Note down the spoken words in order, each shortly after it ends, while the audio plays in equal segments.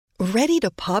Ready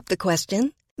to pop the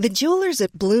question? The jewelers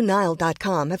at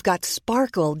BlueNile.com have got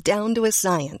sparkle down to a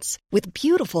science with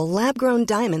beautiful lab-grown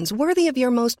diamonds worthy of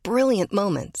your most brilliant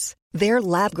moments. Their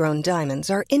lab-grown diamonds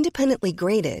are independently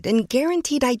graded and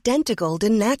guaranteed identical to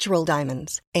natural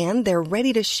diamonds, and they're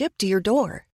ready to ship to your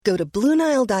door. Go to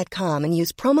BlueNile.com and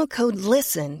use promo code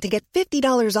LISTEN to get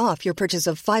 $50 off your purchase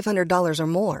of $500 or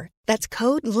more. That's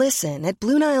code LISTEN at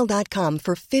BlueNile.com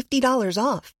for $50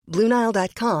 off.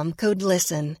 BlueNile.com, code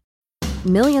LISTEN.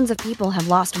 Millions of people have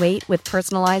lost weight with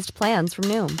personalized plans from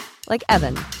Noom. Like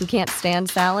Evan, who can't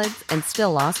stand salads and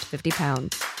still lost 50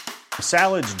 pounds.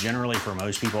 Salads generally for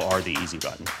most people are the easy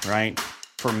button, right?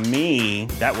 For me,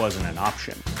 that wasn't an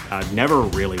option. I never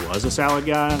really was a salad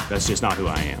guy. That's just not who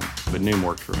I am. But Noom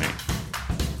worked for me.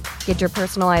 Get your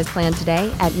personalized plan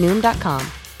today at Noom.com.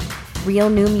 Real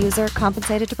Noom user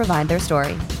compensated to provide their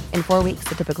story. In 4 weeks,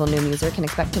 the typical Noom user can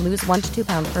expect to lose 1 to 2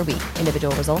 pounds per week.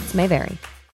 Individual results may vary.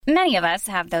 Many of us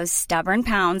have those stubborn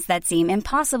pounds that seem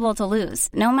impossible to lose,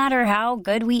 no matter how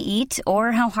good we eat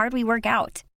or how hard we work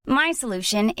out. My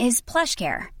solution is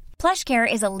PlushCare. PlushCare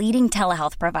is a leading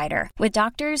telehealth provider with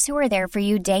doctors who are there for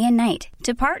you day and night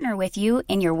to partner with you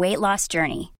in your weight loss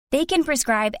journey. They can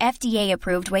prescribe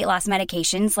FDA-approved weight loss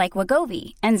medications like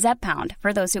Wegovy and Zepbound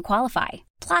for those who qualify.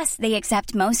 Plus, they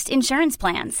accept most insurance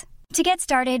plans. To get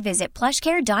started, visit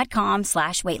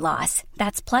plushcare.com/weightloss.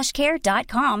 That's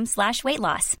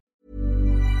plushcare.com/weightloss.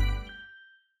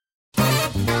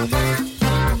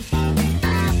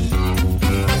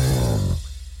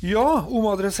 Ja,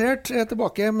 Omadressert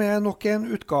tilbake med nok en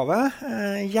utgave.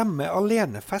 Hjemme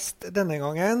alene-fest denne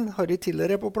gangen. Harry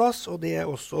Tiller på plass, og det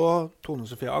også Tone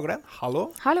Sofie Aglen.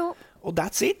 Hallo. Hallo. Og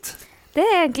that's it. Det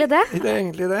egentlig det. Det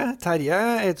egentlig det.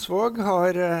 Terje Eidsvåg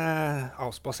har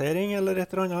avspasering eller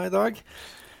et eller annet i dag.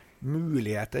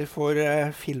 Muligheter for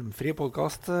filmfri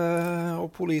podcast og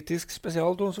politisk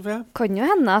spesial, Tone Sofie? Kan jo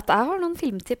hende at jeg har noen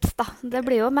filmtips da. Det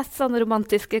blir jo mest sånne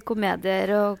romantiske komedier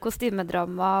og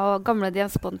kostymedrama og gamle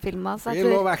James Bond-filmer. I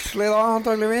Love Actually da,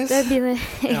 antageligvis. Det blir,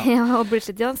 ja, og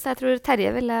Bridget Jones. Jeg tror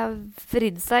Terje ville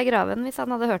vridd seg i graven hvis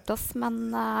han hadde hørt oss,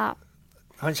 men...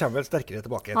 Han kommer vel sterkere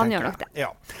tilbake. Han gjør nok det.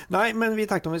 Ja. Nei, men vi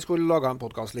tenkte om vi skulle lage en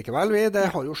podcast likevel. Det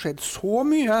har jo skjedd så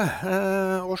mye,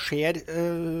 og skjer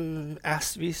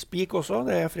as we speak også.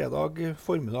 Det fredag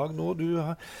formiddag nå. Du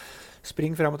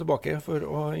springer frem og tilbake for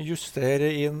å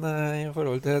justere inn i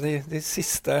forhold til de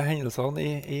siste hendelsene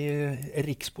i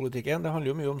rikspolitikken. Det handler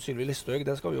jo mye om Sylvi Listhaug.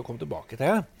 Det skal vi jo komme tilbake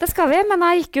til. Det skal vi, men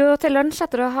jeg gikk jo til lunsj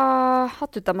etter å ha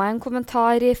hatt ut av meg en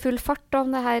kommentar i full fart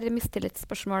om det her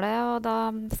mistillitsspørsmålet, og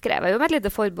da skrev jeg jo med et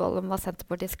lite forbehold om hva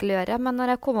Senterpartiet skulle gjøre, men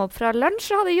når jeg kom opp fra lunsj,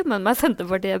 så hadde jommen meg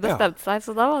Senterpartiet bestemt seg,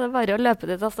 så da var det bare å løpe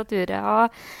til tastaturet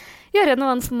og gjøre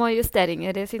noen små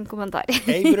justeringer i sin kommentar.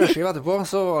 En brødskive etterpå,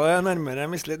 så var det nærmere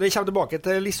mistillit. Vi kommer tilbake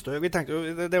til Listhaug. Vi tenkte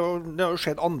jo, det har jo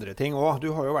skjedd andre ting også.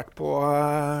 Du har jo vært på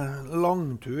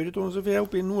langtur, Tone Sofie,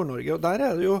 oppe i Nord-Norge, og der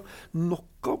er det jo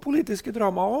nok av politiske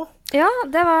drama også. Ja,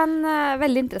 det var en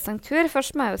veldig interessant tur.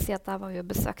 Først må jeg jo si at jeg var jo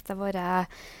besøkt av våre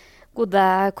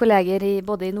gode kolleger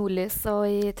både i Nordlys og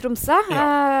i Tromsø.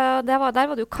 Ja. Der var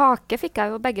det jo kake, fikk jeg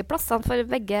jo begge plassene, for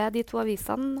begge de to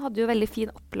avisene hadde jo veldig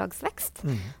fin opplagsvekst.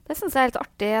 Det synes jeg er helt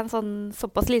artig, en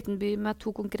såpass liten by med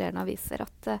to konkurrerende aviser,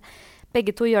 at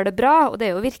begge to gjør det bra, og det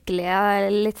er jo virkelig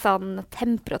litt sånn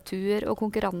temperatur og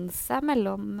konkurranse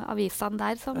mellom avisene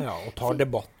der. Ja, og tar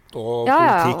debatt. Og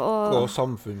politikk og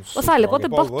samfunns... Og særlig på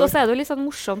debatt, og så er det jo litt sånn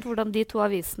morsomt hvordan de to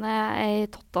avisene er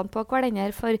i tottene på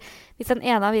hverandre, for hvis den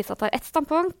ene avisa tar ett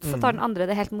standpunkt, så tar den andre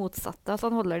det helt motsatte, og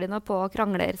sånn holder de nå på og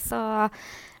krangler, så...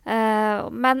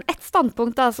 men ett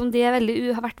standpunkt da, som de har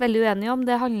vært veldig uenige om,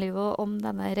 det handler jo om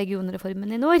denne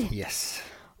regionreformen i nord. Yes.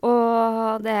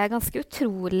 Og det er ganske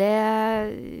utrolig...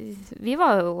 Vi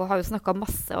har jo snakket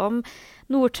masse om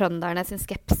nordtrønderne sin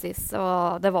skepsis,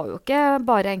 og det var jo ikke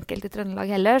bare enkelt i Trøndelag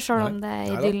heller, selv om det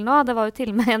er idyll nå. Det var jo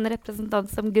til og med en representant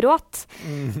som gråt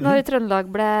når Trøndelag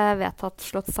ble vedtatt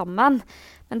slått sammen.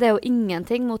 Men det er jo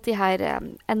ingenting mot de her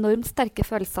enormt sterke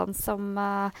følelsene som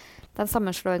den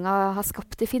sammenslåingen har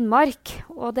skapt i Finnmark.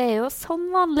 Og det er jo sånn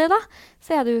vanlig da.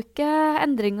 Så er det jo ikke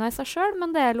endringer i seg selv,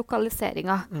 men det er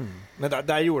lokaliseringer. Men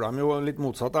der gjorde de jo litt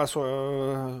motsatt. Jeg så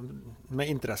med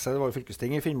interesse, det var jo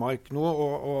fylkesting i Finnmark nå,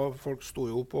 og folk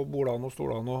sto jo på bordene og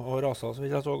stolene og raset, så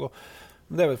vidt jeg så.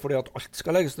 Men det er vel fordi at alt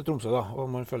skal legges til Tromsø da, og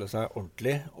man føler seg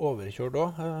ordentlig overkjørt da,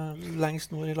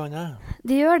 lengst nord i landet.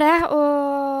 De gjør det,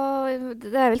 og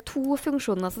det er vel to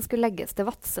funksjoner som skulle legges til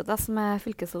Vadsø da, som er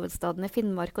fylkeshovedstaden i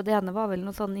Finnmark, og det ene var vel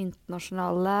noen sånne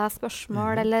internasjonale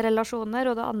spørsmål eller relasjoner,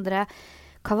 og det andre,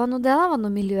 hva var nå det da? Var det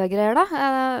noen miljøgreier da?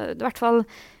 I hvert fall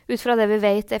ut fra det vi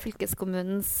vet er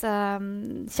fylkeskommunens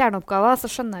kjerneoppgaver, så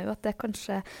skjønner jeg jo at det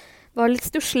kanskje var litt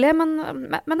stusslig, men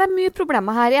det mye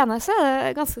problemer her. I ene så det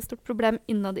et ganske stort problem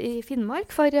innad I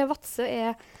Finnmark, for Vadsø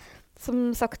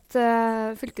som sagt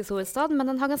fylkeshovedstad, men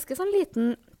den har ganske sånn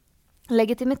liten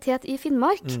legitimitet I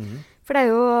Finnmark. For det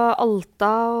jo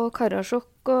Alta og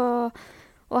Karasjok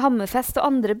og Hammerfest og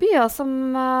andre byer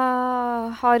som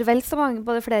har vel så mange,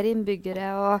 både flere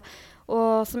innbyggere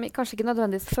og som kanskje ikke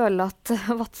nødvendigvis føler at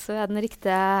Vadsø den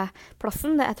riktige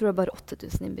plassen. Jeg tror det bare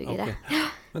 8000 innbyggere. Okay.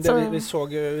 Men det vi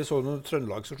så når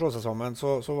Trøndelag som slår seg sammen,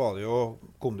 så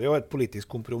kom det jo et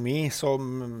politisk kompromiss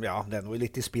som, ja, det noe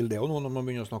litt I spill det jo nå når man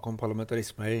begynner å snakke om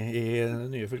parlamentarisme I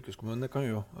den nye fylkeskommunen. Det kan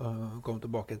vi jo komme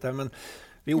tilbake til, men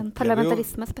vi en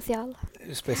parlamentarisme spesial.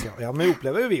 Ja, men vi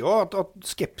opplever jo at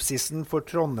skepsisen for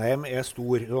Trondheim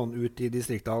stor sånn ut I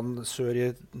distriktene sør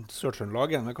I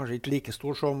Sør-Trøndelag. Den kanskje ikke like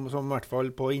stor som I hvert fall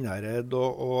på Innherred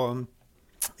og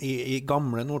I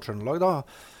gamle Nord-Trøndelag da.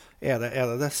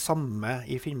 Det samme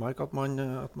I Finnmark at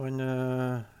man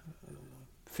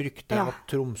frykter at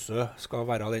Tromsø skal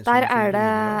være den som...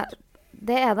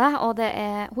 Det det, og det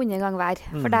 100 ganger hver.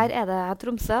 For der det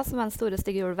Tromsø som den store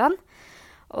stygge ulven.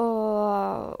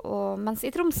 Og mens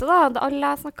I Tromsø da, alle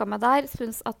jeg snakket med der,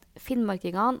 synes at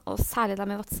finnmarkingene, og særlig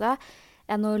dem I Vadsø,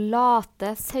 noen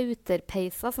late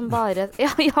sauterpeiser som bare...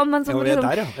 Ja, men som liksom,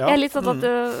 litt sånn at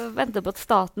du venter på at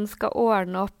staten skal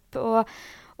ordne opp,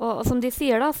 og som de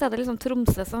sier da, så det liksom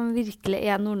Tromsø som virkelig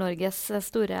Nord-Norges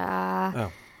store...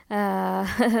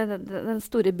 den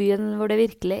store byen hvor det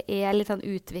virkelig litt sånn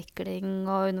utvikling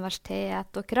og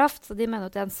universitet og kraft, så de mener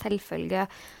at det en selvfølge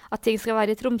at ting skal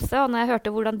være I Tromsø, og når jeg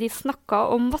hørte hvordan de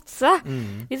snakket om Vadsø,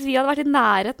 hvis vi hadde vært I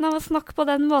nærheten av å snakke på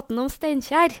den måten om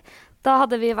Steinkjer, da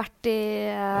hadde vi vært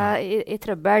I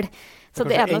trøbbel. Så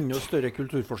det kanskje enda større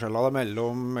kulturforskjeller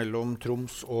mellom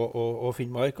Troms og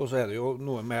Finnmark, og så det jo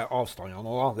noe med avstandene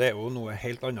nå da. Det jo noe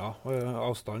helt annet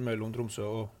avstand mellom Tromsø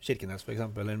og Kirkenes for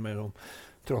eksempel, eller mellom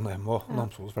Trondheim og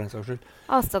Namsos for en saks skyld.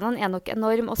 Avstanden nok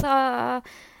enorm. Og så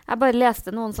jeg bare leste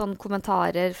noen sånne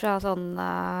kommentarer fra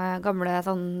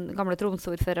gamle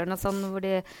Tromsø-ordførerne, hvor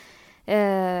de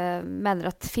mener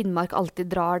at Finnmark alltid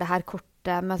drar det her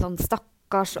kortet med sånn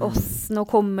stakkars oss, nå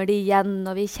kommer de igjen,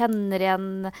 og vi kjenner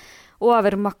igjen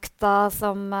overmakta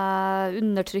som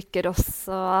undertrykker oss,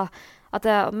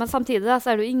 men samtidig da,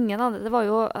 så det jo ingen andre. Det var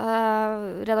jo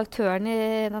redaktøren I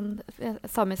den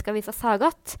samiske avisa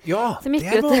Sagat. Ja, som gikk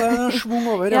det var svung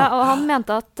over. Ja, og han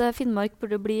mente at Finnmark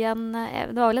burde bli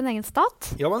det var vel en egen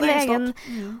stat? Ja, en egen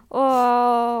stat.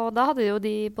 Og da hadde jo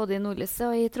de, både I Nordlyset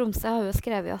og I Tromsø, har jo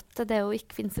skrevet at det jo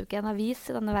finnes jo ikke en avis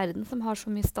I denne verden som har så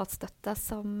mye statsstøtte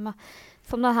som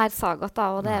den her Sagat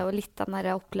da, og det jo litt den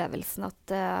der opplevelsen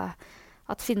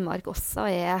at Finnmark også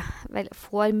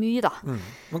får mye da.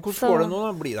 Men hvordan går det nå da?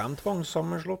 Blir de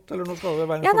tvangssammenslått, eller nå skal det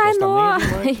være en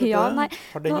folkeavstemning I Finnmark?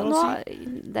 Har det noe å si?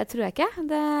 Det tror jeg ikke,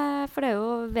 for det jo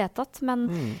vedtatt, men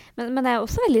jeg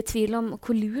også veldig I tvil om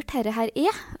hvor lurt dette her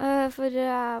for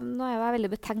nå jeg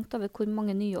veldig betenkt over hvor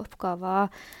mange nye oppgaver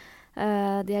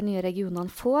de her nye regionene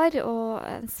får, og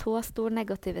en så stor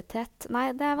negativitet.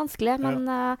 Nei, det vanskelig,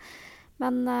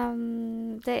 men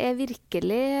det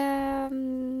virkelig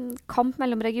kamp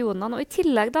mellom regionene, og I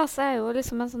tillegg da, så jo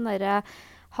liksom en sånn der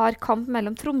hard kamp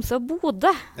mellom Tromsø og Bodø,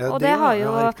 og det har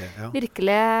jo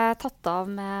virkelig tatt av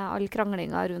med all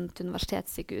kranglinga rundt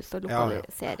universitetssykehus og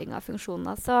lokalisering av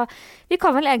funksjoner. Så vi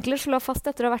kan vel egentlig slå fast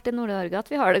etter å ha vært I Nord-Norge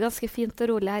at vi har det ganske fint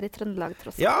og rolig her I Trøndelag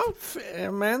tross alt. Ja,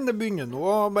 men det begynner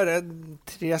nå bare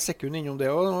 3 sekunder innom det,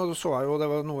 og så jeg jo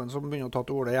det var noen som begynner å ta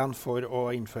til orde igjen for å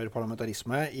innføre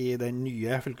parlamentarisme I den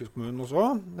nye fylkeskommunen også.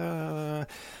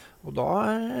 Og da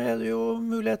det jo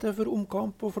muligheter for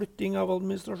omkamp og flytting av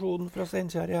administrasjonen fra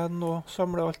Steinkjer igjen og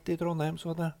samle alt I Trondheim,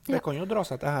 så det kan jo dra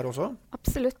seg til her også.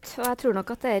 Absolutt, og jeg tror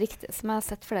nok at det riktig, som jeg har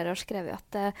sett flere har skrevet,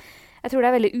 at jeg tror det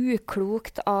veldig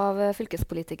uklokt av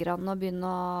fylkespolitikerne å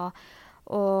begynne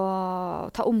å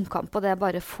ta omkamp på det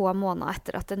bare få måneder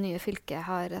etter at det nye fylket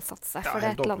har satt seg. For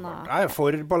det et eller annet... Jeg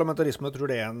for parlamentarisme, jeg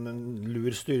tror det en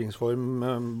lur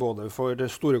styringsform både for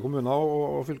store kommuner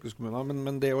og fylkeskommuner,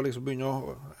 men det å liksom begynne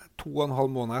å 2,5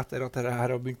 måneder etter at dette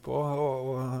her har begynt på,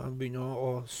 og begynne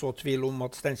å så tvil om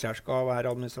at Steinkjer skal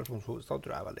være administrasjonshovedstad,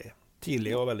 tror jeg veldig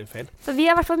tidlig og veldig feil. Så vi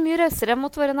I hvert fall mye røsere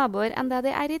mot våre naboer enn det de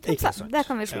I Tromsø. Det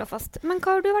kan vi slå fast. Men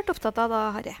hva har du vært opptatt av da,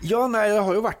 Harry? Ja, nei, det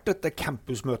har jo vært dette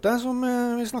campusmøtet som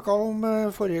vi snakket om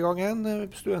forrige gangen.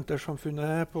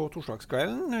 Studentersamfunnet på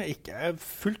torsdagskvelden. Ikke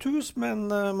fullt hus, men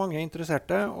mange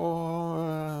interesserte, og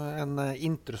en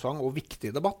interessant og viktig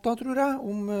debatt da, tror jeg,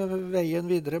 om veien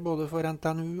videre, både for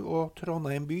NTNU og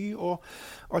Trondheim by, og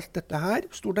alt dette her.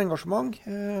 Stort engasjement,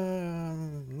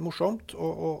 morsomt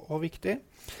og viktig.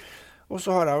 Og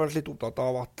så har jeg vært litt opptatt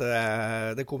av at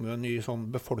det kommer jo en ny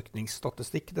sånn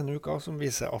befolkningsstatistikk denne uka som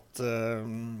viser at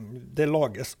det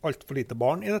lages alt for lite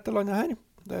barn i dette landet her.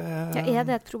 Er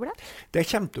det et problem? Det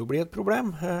kommer til å bli et problem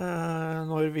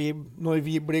når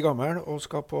vi blir gamle og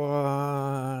skal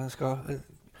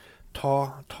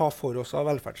ta for oss av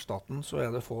velferdsstaten, så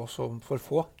det få som for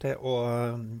få til å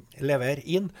levere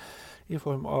inn i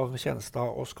form av tjenester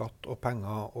og skatt og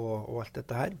penger og alt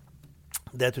dette her.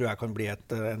 Det tror jeg kan bli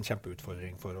en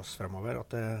kjempeutfordring for oss fremover.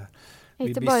 At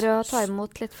ikke bare å ta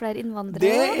imot litt flere innvandrere?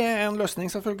 Det en løsning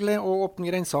selvfølgelig, å åpne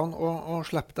grensene og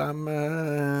slippe dem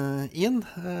inn.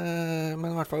 Men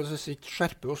i hvert fall hvis vi ikke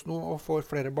skjerper oss nå og får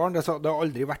flere barn. Det har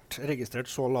aldri vært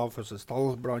registrert så lav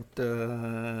fødselstall blant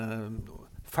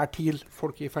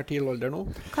folk i fertil alder nå.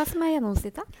 Hva som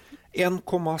gjennomsnittet?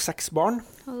 1,6 barn.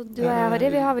 Og du Harry,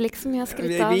 vi har vel ikke så mye å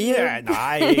skryte av?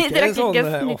 Nei, ikke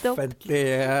sånn offentlig.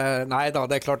 Nei da,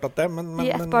 det klart at det. Men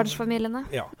ettbarnsfamiliene.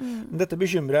 Ja. Dette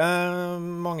bekymrer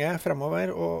mange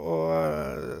fremover, og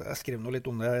jeg skriver noe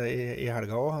litt om det i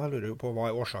helga også. Jeg lurer jo på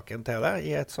hva årsaken til det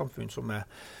i et samfunn som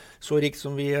så rikt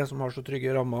som vi som har så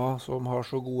trygge rammer, som har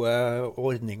så gode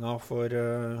ordninger for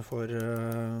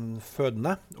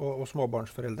fødende og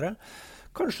småbarnsforeldre.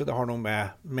 Kanskje det har noe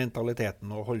med mentaliteten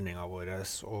og holdningen vår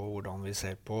og hvordan vi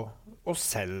ser på oss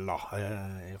selv da,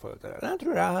 i forhold til det. Det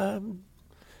tror jeg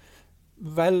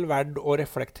vel verdt å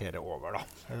reflektere over da.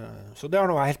 Så det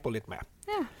har noe jeg helt på litt med.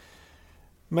 Ja.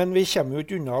 Men vi kommer jo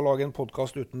ikke unna å lage en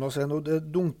podcast uten å se noe. Det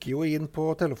dunker jo inn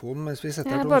på telefonen mens vi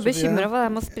sitter her. Jeg bare bekymret for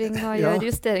jeg må springe og gjøre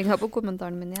justeringer på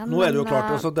kommentaren min igjen. Nå det jo klart,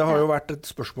 altså, det har jo vært et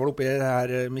spørsmål oppi det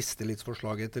her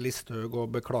mistillitsforslaget til Listhaug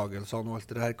og beklagelsene og alt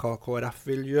det her, hva KrF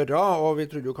vil gjøre. Og vi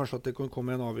trodde jo kanskje at det kunne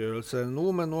komme en avgjørelse nå,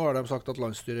 men nå har de sagt at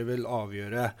landsstyret vil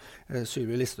avgjøre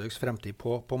Sylvi Listhaugs fremtid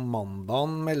på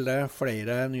mandagen, melder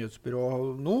flere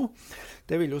nyhetsbyrå nå.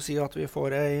 Det vil jo si at vi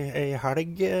får ei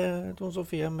helg, Tone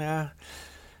Sofie, med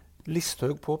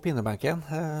Listhaug på pinnebenken.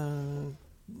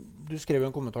 Du skrev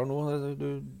en kommentar nå.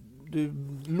 Du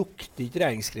lukter ikke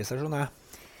regjeringskrise, skjønner jeg.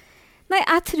 Nei,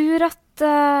 jeg tror at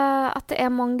det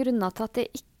mange grunner til at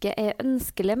det ikke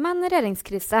ønskelig med en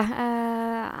regjeringskrise.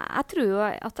 Jeg tror jo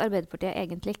at Arbeiderpartiet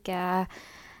egentlig ikke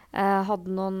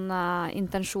hadde noen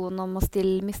intensjon om å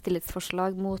stille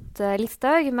mistillitsforslag mot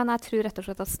Listhaug, men jeg tror rett og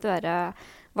slett at Støre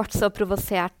ble så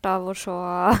provosert av å se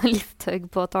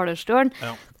Listhaug på talerstolen.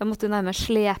 Ja. Da måtte hun nærmest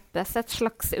slepes et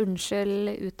slags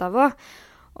unnskyld ut av henne.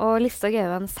 Og Listhaug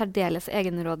jo en særdeles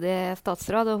egenrådig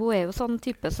statsråd, og hun jo sånn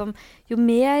type som jo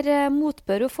mer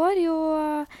motbør hun får,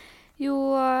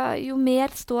 jo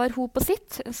mer står hun på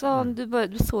sitt. Så du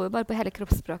så jo bare på hele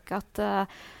kroppsspråket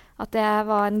at det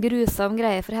var en grusom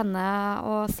greie for henne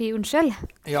å si unnskyld.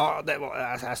 Ja,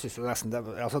 jeg synes jo nesten det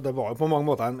var jo på mange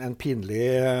måter en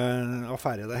pinlig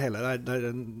affære det hele, der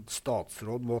en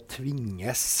statsråd må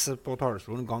tvinges på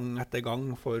talerstolen gang etter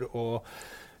gang for å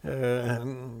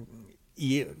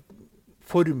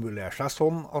formulere seg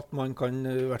sånn at man kan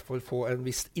i hvert fall få en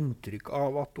visst inntrykk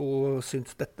av at hun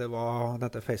synes dette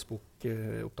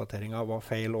Facebook-oppdateringen var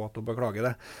feil, og at hun beklager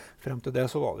det. Frem til det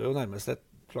så var det jo nærmest et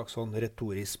slags sånn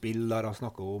retorisk spill der han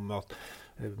snakket om at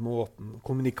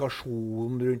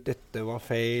kommunikasjonen rundt dette var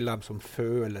feil, de som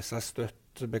føler seg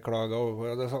støtt, beklager.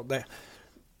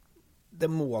 Det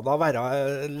må da være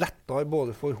lettere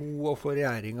både for hun og for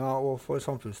regjeringen og for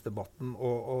samfunnsdebatten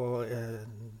å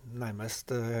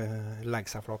nærmest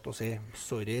legge seg flatt og si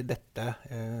sorry,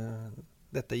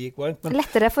 dette gikk varmt. Men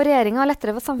lettere for regjeringen og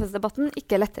lettere for samfunnsdebatten,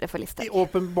 ikke lettere for Listhaug.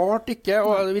 Åpenbart ikke,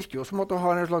 og det virker jo som at du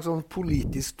har en slags sånn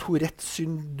politisk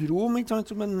Tourette-syndrom, ikke sant,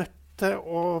 som nødt til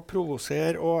å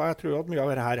provosere, og jeg tror at mye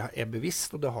av dette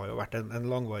bevisst, og det har jo vært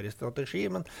en langvarig strategi,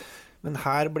 men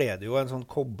her ble det jo en sånn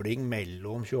kobling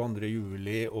mellom 22.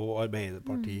 juli og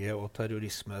Arbeiderpartiet og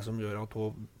terrorisme som gjør at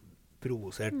hun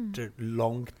provosert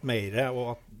langt mer,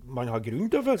 og at man har grunn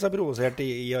til å føle seg provosert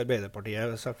i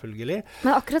Arbeiderpartiet, selvfølgelig.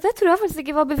 Men akkurat det tror jeg faktisk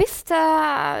ikke var bevisst.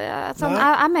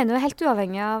 Jeg mener jo helt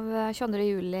uavhengig av 22.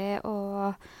 juli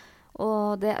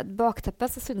og det bakteppet,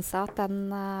 så synes jeg at den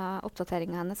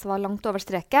oppdateringen hennes var langt over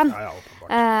streken.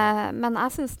 Men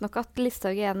jeg synes nok at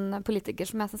Listhaug en politiker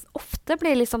som jeg synes ofte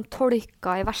blir liksom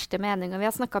tolket i verste meninger. Vi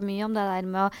har snakket mye om det der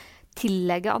med å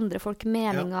tillegge andre folk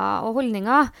meninger og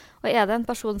holdninger. Og det en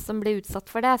person som blir utsatt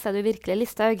for det, så det jo virkelig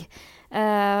Listhaug.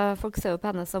 Folk ser jo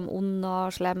på henne som ond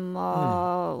og slem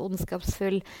og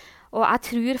ondskapsfull. Og jeg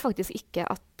tror faktisk ikke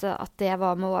at det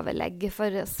var med overlegg, for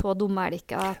så dumme det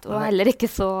ikke, og heller ikke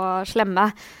så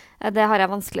slemme. Det har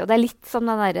jeg vanskelig. Og det litt som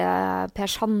den der Per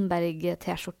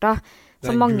Sandberg-t-skjorta.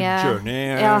 Den Good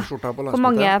Journey-skjorta på landskapet. For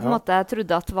mange på en måte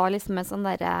trodde at det var liksom en sånn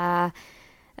der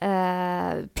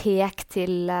pek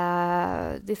til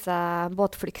disse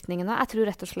båtflyktningene. Jeg tror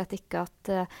rett og slett ikke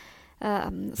at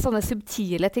sånne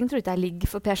subtile ting tror ikke jeg ligger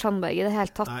for Per Sandberg i det hele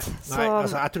tatt. Nei,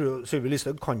 altså jeg tror Sylvi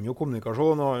Listhaug kan jo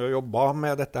kommunikasjon og har jo jobbet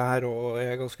med dette her og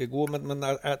er ganske god, men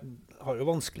jeg har jo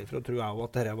vanskelig for å tro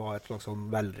at dette var et slags sånn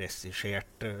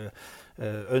velregissert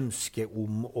ønske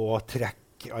om å trekke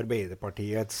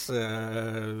Arbeiderpartiets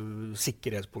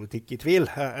sikkerhetspolitikk i tvil.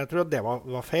 Jeg tror at det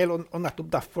var feil, og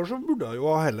nettopp derfor så burde jeg jo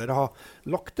heller ha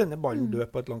lagt denne ballen død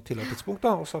på et langt tidligere tidspunkt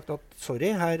da, og sagt at sorry,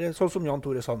 her, sånn som Jan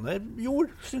Tore Sanner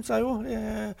gjorde, synes jeg jo.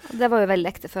 Det var jo veldig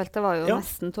ektefølt, det var jo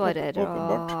nesten tårer,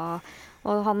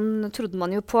 og han trodde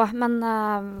man jo på, men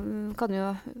kan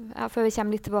jo, før vi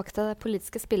kommer litt tilbake til det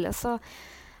politiske spillet, så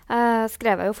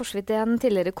skrev jeg jo for så vidt i en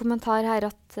tidligere kommentar her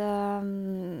at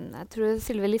jeg tror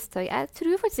Sylvi Listhaug, jeg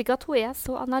tror faktisk ikke at hun er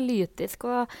så analytisk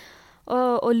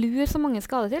og lur som mange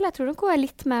skal ha det til. Jeg tror nok hun er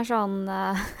litt mer sånn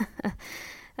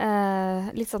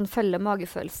litt sånn følge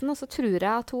magefølelsen, og så tror jeg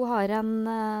at hun har en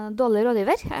dårlig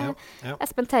rådgiver.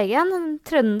 Espen Teigen, en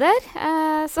trønder,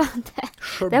 så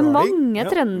det er mange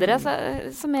trøndere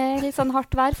som er litt sånn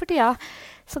hardt vær for tida,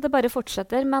 så det bare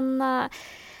fortsetter, men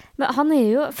han er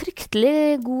jo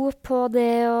fryktelig god på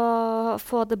det å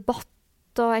få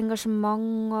debatt og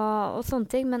engasjement og sånne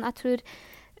ting, men jeg tror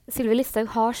Sylvi Listhaug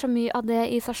har så mye av det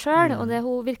i seg selv, og det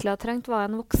hun virkelig har trengt var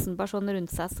en voksen person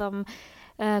rundt seg som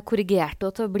korrigerte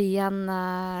henne til å bli en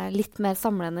litt mer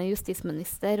samlende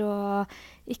justisminister, og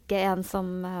ikke en som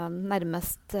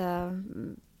nærmest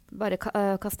bare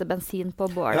kaste bensin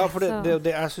på bål. Ja, for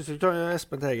jeg synes ikke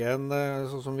Espen Teigen,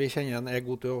 sånn som vi kjenner han, er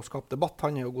god til å skape debatt.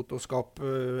 Han er jo god til å skape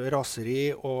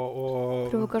raseri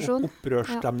og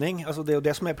opprørsstemning. Altså, det er jo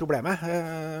det som er problemet.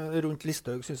 Rundt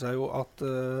Listhaug synes jeg jo at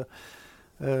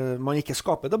man ikke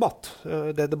skaper debatt.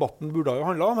 Det debatten burde jo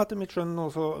handle om, etter mitt skjønn,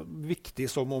 også viktig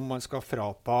som om man skal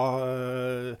frata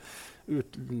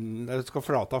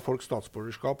folk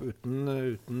statsborgerskap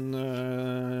uten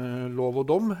lov og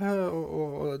dom,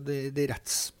 og de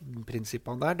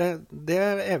rettsprinsippene der, det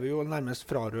er vi jo nærmest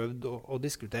frarøvd å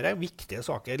diskutere. Viktige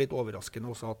saker, litt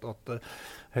overraskende også at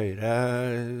Høyre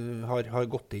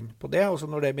har gått inn på det. Også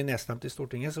når det blir nedstemt i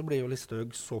Stortinget, så blir jo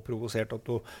Listhaug så provosert at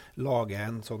hun lager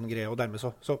en sånn greie, og dermed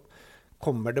så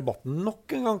kommer debatten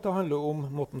nok en gang til å handle om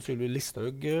måten Sylvi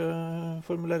Listhaug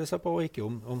formulerer seg på, og ikke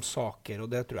om saker, og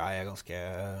det tror jeg er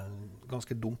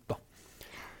ganske dumt da.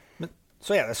 Men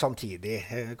så er det samtidig,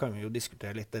 kan vi jo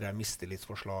diskutere litt det der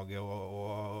mistillitsforslaget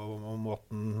og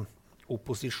måten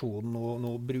opposisjonen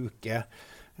nå bruker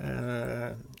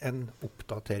en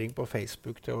oppdatering på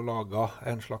Facebook til å lage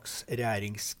en slags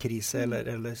regjeringskrise,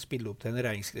 eller spille opp til en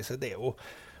regjeringskrise. Det er jo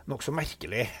nok så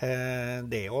merkelig.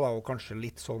 Det er jo da kanskje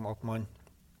litt sånn at man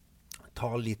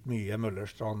tar litt mye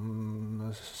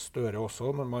Møllerstrand Støre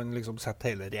også, når man liksom setter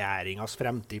hele regjeringens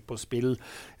fremtid på spill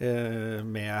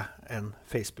med en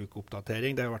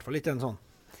Facebook-oppdatering. Det er i hvert fall ikke en sånn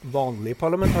vanlig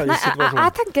parlamentarisk situasjon.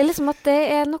 Jeg tenker liksom at det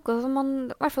er noe som man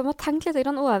i hvert fall må tenke litt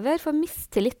over, for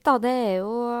mistillit da, det er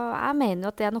jo, jeg mener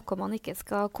jo at det er noe man ikke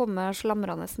skal komme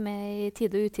slamrende med i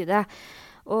tide og utide.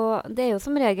 Og det er jo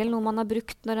som regel noe man har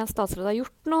brukt når en statsråd har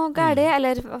gjort noe galt,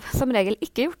 eller som regel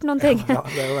ikke gjort noen ting. Ja,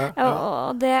 det er jo det.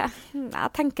 Og jeg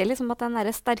tenker liksom at den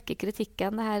der sterke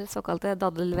kritikken, det her såkalte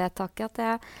daddelvedtaket,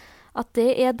 at det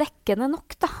er dekkende nok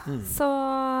da.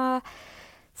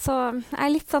 Så jeg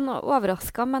er litt sånn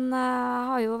overrasket, men jeg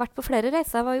har jo vært på flere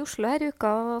reiser. Jeg var i Oslo her i uka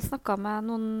og snakket med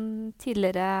noen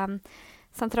tidligere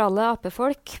sentrale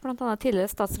AP-folk, blant annet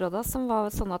tidligere statsråder, som var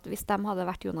sånn at hvis de hadde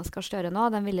vært Jonas Gahr Støre nå,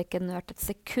 de ville ikke nørt et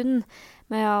sekund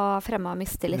med å fremme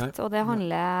mistillit. Nei. Og det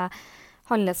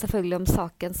handler selvfølgelig om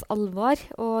sakens alvor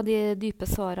og de dype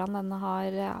sårene den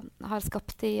har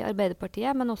skapt i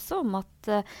Arbeiderpartiet, men også om at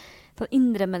sånn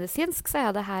indremedisinsk så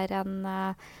er det her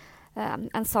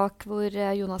en sak hvor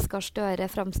Jonas Gahr Støre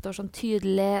fremstår som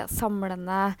tydelig,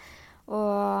 samlende,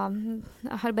 og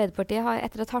Arbeiderpartiet har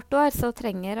etter et hardt år, så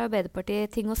trenger Arbeiderpartiet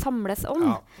ting å samles om.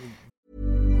 Ja.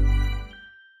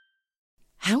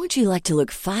 How would you like to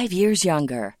look 5 years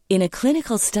younger? In a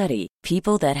clinical study,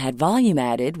 people that had volume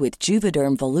added with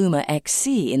Juvederm Voluma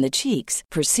XC in the cheeks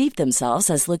perceived themselves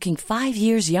as looking 5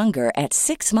 years younger at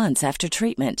 6 months after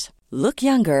treatment. Look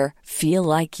younger, feel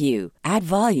like you. Add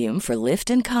volume for lift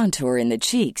and contour in the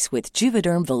cheeks with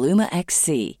Juvederm Voluma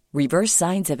XC. Reverse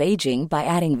signs of aging by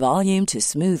adding volume to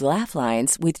smooth laugh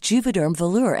lines with Juvederm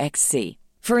Volure XC.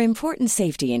 For important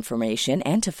safety information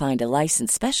and to find a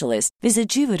licensed specialist, visit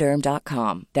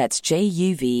Juvederm.com. That's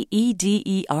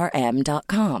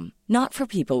JUVEDERM.com. Not for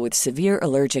people with severe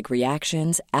allergic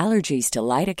reactions, allergies to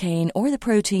lidocaine, or the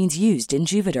proteins used in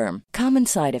Juvederm. Common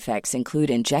side effects include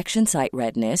injection site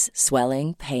redness,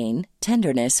 swelling, pain,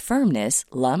 tenderness, firmness,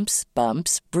 lumps,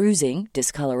 bumps, bruising,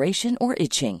 discoloration, or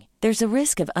itching. There's a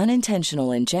risk of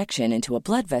unintentional injection into a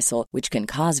blood vessel, which can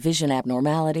cause vision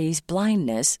abnormalities,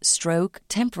 blindness, stroke,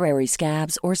 temporary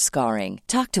scabs, or scarring.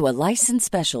 Talk to a licensed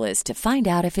specialist to find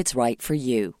out if it's right for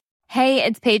you. Hey,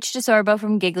 it's Paige DeSorbo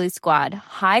from Giggly Squad.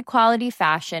 High quality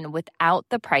fashion without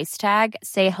the price tag.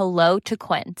 Say hello to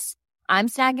Quince. I'm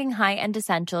snagging high-end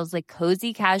essentials like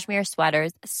cozy cashmere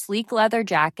sweaters, sleek leather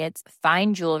jackets,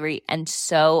 fine jewelry, and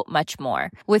so much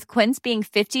more. With Quince being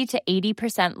 50 to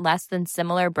 80% less than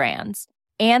similar brands.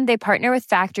 And they partner with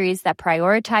factories that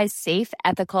prioritize safe,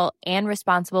 ethical, and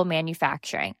responsible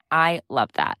manufacturing. I love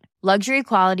that. Luxury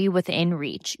quality within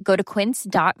reach. Go to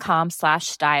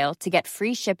quince.com/style to get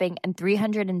free shipping and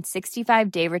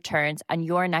 365-day returns on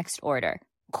your next order.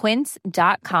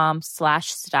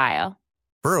 Quince.com/style.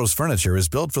 Burrow's furniture is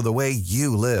built for the way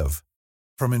you live.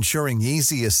 From ensuring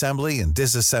easy assembly and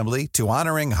disassembly to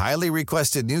honoring highly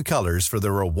requested new colors for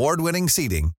their award-winning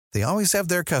seating, they always have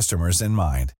their customers in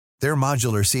mind. Their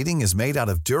modular seating is made out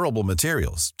of durable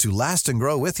materials to last and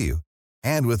grow with you.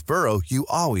 And with Burrow, you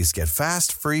always get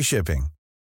fast, free shipping.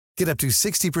 Get up to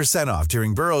 60% off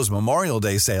during Burrow's Memorial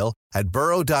Day sale at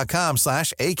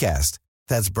burrow.com/ACAST.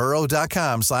 That's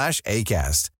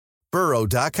burrow.com/ACAST.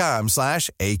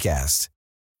 burrow.com/ACAST.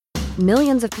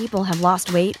 Millions of people have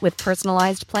lost weight with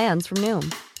personalized plans from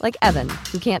Noom. Like Evan,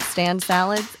 who can't stand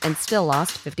salads and still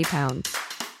lost 50 pounds.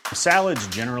 Salads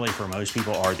generally for most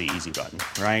people are the easy button,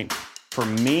 right? For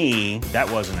me,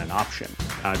 that wasn't an option.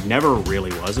 I never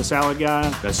really was a salad guy.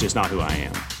 That's just not who I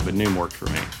am. But Noom worked for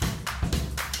me.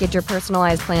 Get your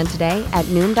personalized plan today at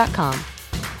Noom.com.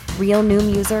 Real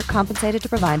Noom user compensated to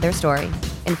provide their story.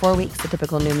 In 4 weeks, the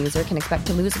typical Noom user can expect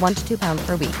to lose 1 to 2 pounds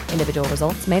per week. Individual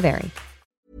results may vary.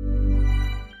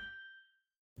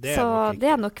 Så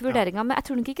det nok vurderinger, men jeg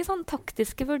tror nok ikke sånn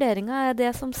taktiske vurderinger er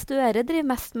det som Støre driver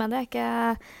mest med. Det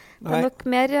er nok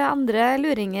mer andre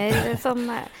luringer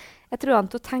som jeg tror han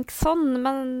til å tenke sånn,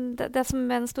 men det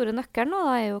som er den store nøkkelen nå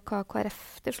da, er jo hva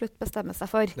KrF til slutt bestemmer seg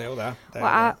for. Det er jo det. Og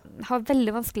jeg har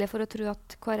veldig vanskelig for å tro at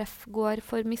KrF går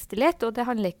for mistillit, og det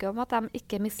handler ikke om at de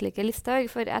ikke misliker Listhaug,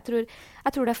 for jeg tror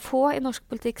det er få i norsk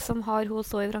politikk som har hun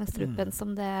så i vrangstrupen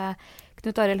som det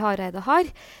Knut Arild Hareide har.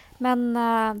 Men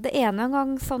det er nå en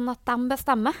gang sånn at de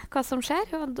bestemmer hva som skjer.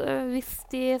 Og hvis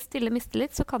de stiller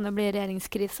mistillit, så kan det bli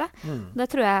regjeringskrise. Det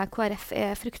tror jeg KrF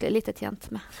er fryktelig lite tjent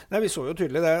med. Nei, vi så jo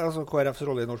tydelig det. Altså, KrFs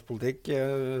rolle i norsk politikk,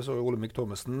 så Olemic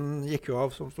Thommessen gikk jo av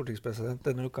som stortingspresident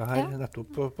denne uka her,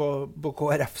 nettopp på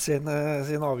KrF sin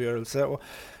avgjørelse. Og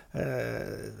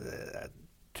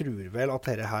tror vel at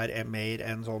dette her er mer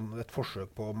enn sånn et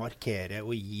forsøk på å markere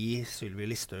og gi Sylvi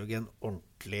Listhaug en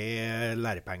ordentlig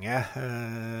lærepenge.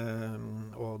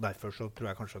 Og derfor så tror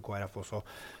jeg kanskje KrF også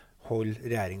holder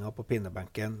regjeringen på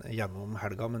pinnebenken gjennom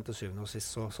helga, men til syvende og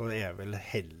sist så er vel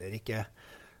heller ikke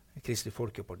Kristelig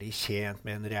Folkeparti tjent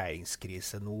med en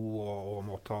regjeringskrise nå og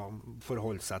må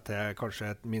forholde seg til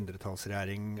kanskje et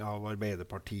mindretallsregjering av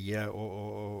Arbeiderpartiet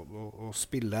og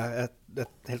spille et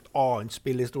helt annet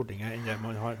spill i Stortinget enn det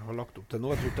man har lagt opp til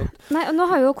nå. Nei, nå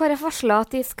har jo KrF varslet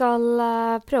at de skal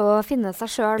prøve å finne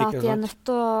seg selv, at de er nødt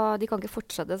til å, de kan ikke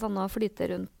fortsette sånn å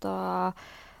flyte rundt og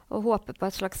håpe på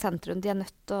et slags sentrum. De er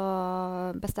nødt til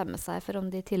å bestemme seg for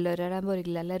om de tilhører den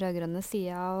borgerlige eller rødgrønne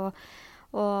siden,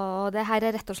 og det her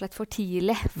er rett og slett for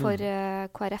tidlig for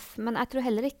KrF. Men jeg tror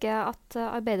heller ikke at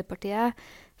Arbeiderpartiet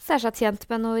ser seg tjent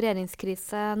med noen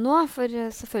regjeringskrise nå, for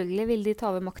selvfølgelig vil de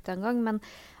ta over makta en gang, men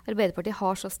Arbeiderpartiet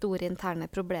har så store interne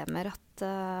problemer at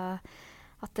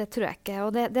det tror jeg ikke.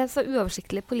 Og det er så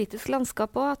uoversiktlig politisk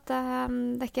landskap også, at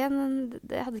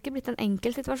det hadde ikke blitt en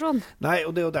enkel situasjon. Nei,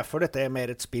 og det er jo derfor dette er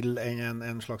mer et spill enn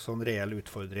en slags sånn reell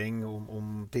utfordring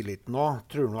om tilliten nå,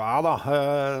 tror nå jeg da.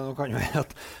 Nå kan jo være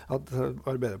at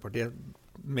Arbeiderpartiet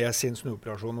med sin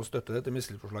snuoperasjon og støtte dette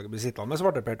mistillitsforslaget blir sittende med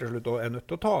svarteper til slutt og er nødt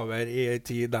til å ta over i en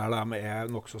tid der de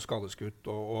er nok så skadeskutt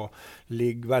og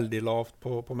ligger veldig lavt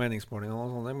på meningsmålingene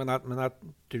og sånne. Men jeg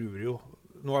tror jo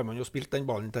nå har man jo spilt den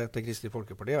ballen til Kristelig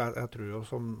Folkeparti. Jeg tror jo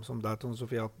som deg,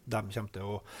 Sofie, at de kommer til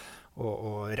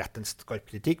å rette en skarp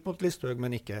kritikk mot Listhaug,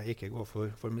 men ikke gå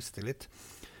for mistillit.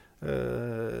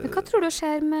 Men hva tror du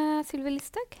skjer med Sylvi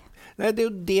Listhaug? Nei, det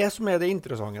er jo det som er det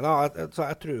interessante da.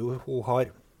 Jeg tror jo hun har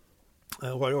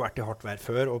jo vært i hardt vær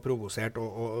før og provosert,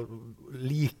 og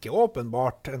like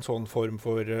åpenbart en sånn form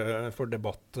for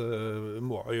debatt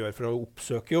må hun gjøre, for å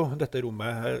oppsøke jo dette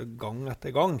rommet gang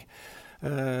etter gang.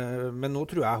 Men nå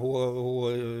tror jeg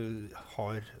hun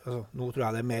har, altså, nå tror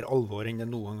jeg det mer alvor enn det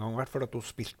noen gang har vært, for at hun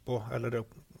spilte på, eller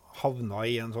havna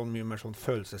i en sånn mye mer sånn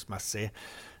følelsesmessig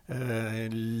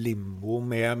limbo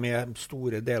med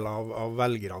store deler av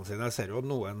velgerne sine. Jeg ser jo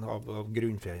noen av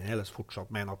grunnfjelene ellers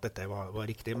fortsatt mener at dette var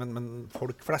riktig, men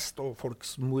folk flest og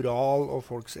folks moral og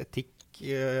folks etikk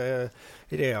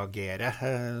reagerer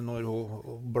når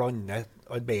hun blander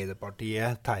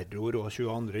Arbeiderpartiet, terror og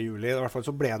 22. juli. I hvert fall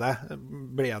så ble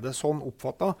det sånn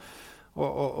oppfattet,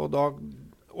 og da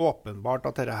åpenbart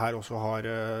at dette her også har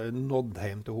nådd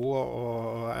hjem til henne,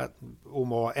 og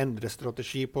om å endre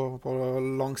strategi på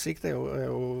lang sikt er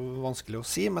jo vanskelig å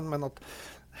si, men at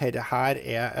dette her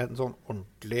en sånn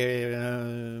ordentlig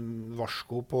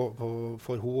varsko for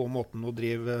henne, og måten å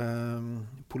drive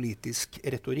politisk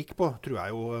retorikk på, tror jeg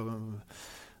jo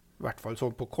i hvert fall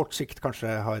sånn på kort sikt kanskje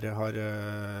har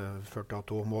ført til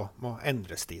at hun må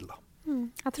endre stil da.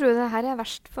 Jeg tror det her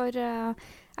verst for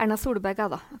Erna Solberg,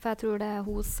 da. For jeg tror det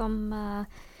hun som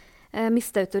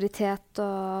mister autoritet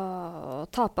og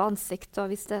taper ansikt. Og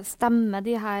hvis det stemmer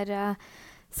de her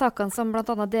sakene som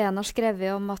blant annet DN har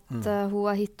skrevet om at hun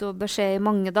har gitt beskjed i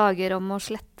mange dager om å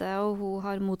slette, og hun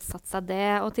har motsatt seg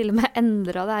det, og til og med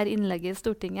endret det her innlegget i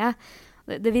Stortinget.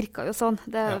 Det virket jo sånn.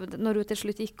 Når hun til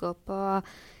slutt gikk opp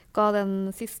og ga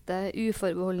den siste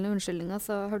uforbeholdende unnskyldningen,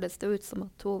 så hørtes det ut som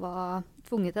at hun var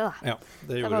tvunget til det. Ja,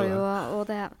 det gjorde det. Og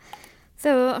det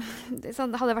så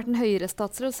sånn, hadde det vært en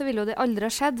Høyre-statsråd, så ville jo det aldri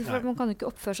ha skjedd, for man kan jo ikke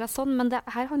oppføre seg sånn, men det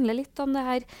her handler litt om det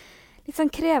her litt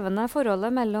sånn krevende forholdet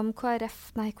mellom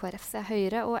KrF er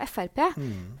Høyre og FrP.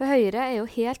 For Høyre er jo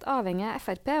helt avhengig av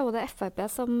FrP, og det er FrP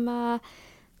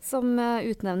som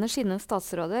utnevner sine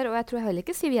statsråder, og jeg tror heller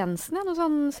ikke Siv Jensen er noen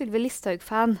sånn Sylvi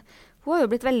Listhaug-fan. Hun har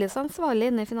jo blitt veldig ansvarlig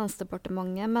inne i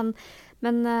Finansdepartementet,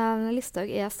 men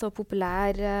Listhaug er så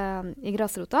populær i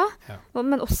grasrota,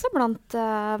 men også blant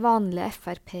vanlige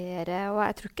FrP-ere, og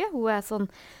jeg tror ikke hun er sånn,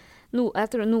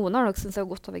 jeg tror noen har nok synes jeg har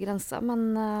gått over grensa, men...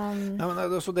 men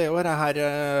altså, det er jo her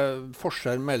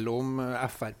forskjell mellom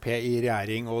FrP i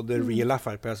regjering og the real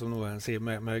FrP, som noen sier,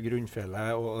 med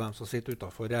grunnfjellet og dem som sitter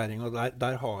utenfor regjering, og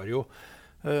der har jo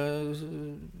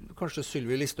kanskje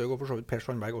Sylvi Listhaug og for så vidt Per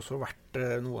Sandberg også vært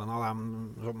noen av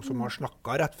dem som har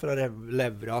snakket rett fra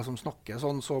levra, som snakker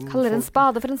sånn som... Kaller en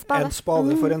spade for en spade. En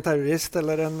spade for en terrorist,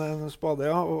 eller en spade,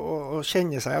 ja, og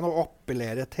kjenner seg igjen og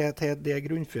appellerer til det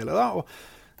grunnfjellet da, og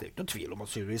det er ikke noen tvil om at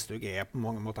Sylvi Listhaug er på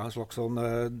mange måter en slags sånn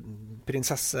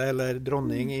prinsesse eller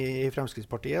dronning i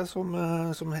Fremskrittspartiet,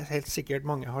 som helt sikkert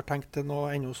mange har tenkt til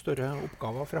noe enda større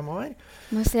oppgaver fremover.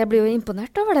 Men jeg blir jo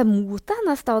imponert over det motet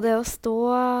hennes da, det å stå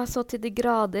så til de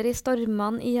grader i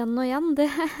stormene igjen og igjen.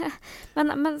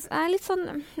 Men jeg er litt sånn,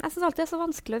 jeg synes alltid det er så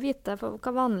vanskelig å vite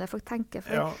hva vanlige folk tenker.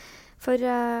 For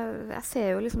jeg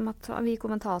ser jo liksom at vi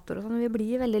kommentatorer og sånn, vi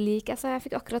blir veldig like. Så jeg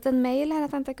fikk akkurat en mail her, jeg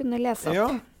tenkte jeg kunne lese opp. Ja,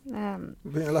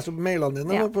 begynner å lese opp mailene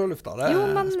dine på lufta. Det jo,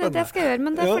 men spennende. Det skal jeg gjøre.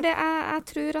 Men det er fordi jeg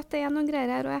tror at det er noen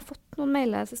greier her, og jeg har fått noen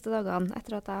mailer de siste dagene,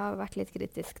 etter at jeg har vært litt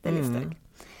kritisk til Listhaug.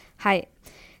 Hei.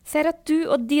 Ser at du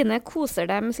og dine koser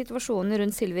deg med situasjonen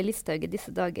rundt Sylvi Listhaug i disse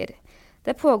dager.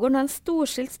 Det pågår nå en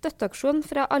storskilt støtteaksjon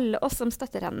fra alle oss som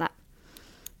støtter henne.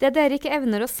 Det dere ikke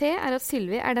evner å se, er at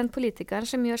Sylvi er den politikeren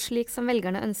som gjør slik som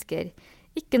velgerne ønsker.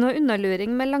 Ikke noe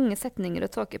underluring med lange setninger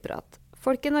og tåkeprat.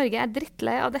 Folk i Norge er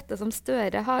drittlei av dette som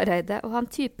Støre, Hareide og han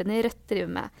typen i Rødt driver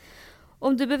med.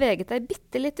 Om du beveget deg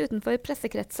bitte litt utenfor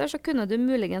pressekretser, så kunne du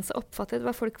muligens ha oppfattet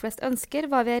hva folk flest ønsker,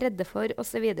 hva vi er redde for,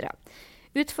 osv.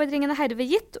 Utfordringen er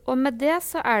herved gitt, og med det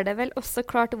så er det vel også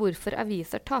klart hvorfor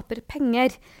aviser taper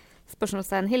penger.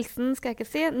 Spørsmålstegn hilsen, skal jeg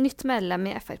ikke si, nytt medlem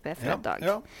i FrP fra i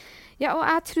dag. Ja, og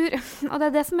jeg tror, og det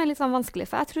er det som er litt sånn vanskelig,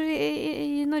 for jeg tror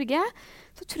i Norge,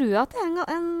 så tror jeg at det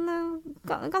er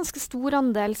en ganske stor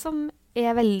andel som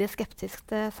er veldig skeptisk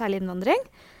til særlig innvandring.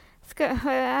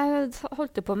 Jeg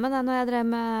holdt på med det når jeg drev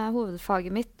med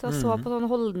hovedfaget mitt, og så på sånne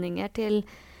holdninger til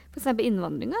for eksempel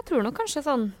innvandring. Jeg tror nok kanskje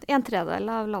sånn 1/3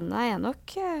 av landet er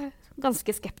nok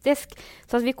ganske skeptisk,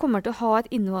 så at vi kommer til å ha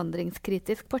et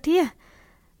innvandringskritisk parti.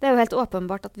 Det er jo helt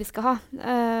åpenbart at vi skal ha,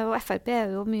 og FrP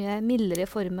er jo mye mildere i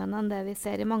formen enn det vi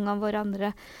ser i mange av våre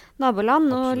andre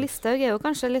naboland, og Listhaug er jo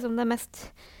kanskje liksom det mest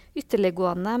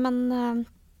ytterliggående, men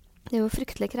det er jo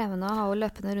fryktelig krevende å ha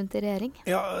løpende rundt i regjering.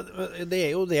 Ja, det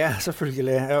er jo det,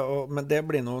 selvfølgelig, men det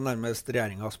blir nå nærmest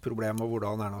regjeringens problem, og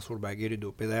hvordan Erna Solberg rydder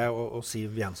opp i det, og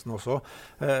Siv Jensen også,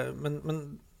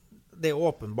 men det er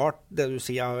åpenbart, det du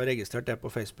sier, jeg har registrert det på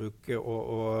Facebook,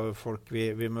 og folk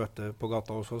vi møter på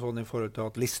gata også, sånn i forhold til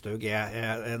at Listhaug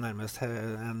er nærmest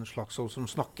en slags som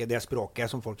snakker det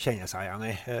språket som folk kjenner seg igjen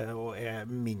i, og er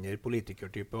mindre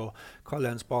politikertype, og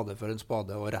kaller en spade for en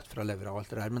spade, og rett fra levra og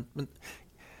alt det der. Men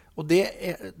Og det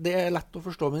er lett å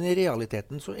forstå, men i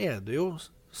realiteten så er det jo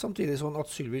samtidig sånn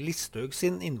at Sylvi Listhaug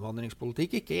sin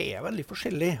innvandringspolitikk ikke er veldig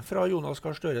forskjellig fra Jonas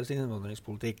Gahr Støre sin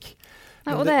innvandringspolitikk.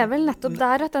 Ja, og det er vel nettopp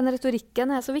der at den retorikken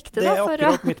er så viktig. Det er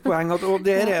akkurat mitt poeng, og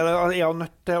der er jeg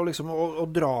nødt til å, liksom, å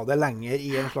dra det lenger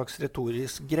i en slags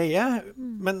retorisk greie.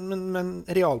 Men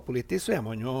realpolitisk så er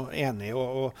man jo enig,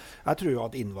 og jeg tror jo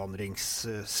at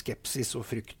innvandringsskepsis og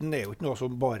frykten er jo ikke noe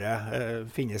som bare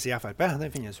finnes i FrP.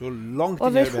 Den finnes jo langt inn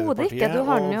i Arbeiderpartiet, og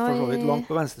for så vidt langt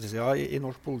på venstresiden i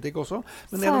norsk politikk også.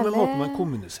 Men det er noe med måten man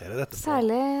kommuniserer dette på.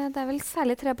 Det er vel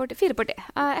særlig 4 partier.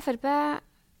 FrP,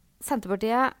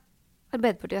 Senterpartiet,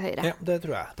 Arbeiderpartiet og Høyre. Ja, det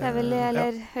tror jeg. Det er vel,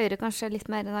 eller Høyre kanskje litt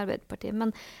mer enn Arbeiderpartiet,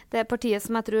 men det partiet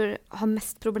som jeg tror har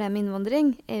mest problem med innvandring,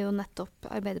 er jo nettopp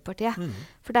Arbeiderpartiet.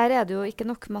 For der er det jo ikke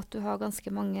nok med at du har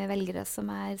ganske mange velgere som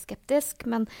er skeptisk,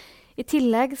 men i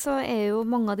tillegg så er jo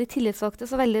mange av de tillitsvalgte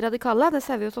så veldig radikale. Det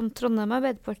ser vi jo som Trondheim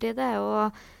Arbeiderpartiet, det er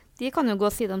jo, de kan jo gå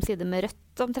side om side med Rødt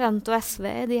omtrent og SV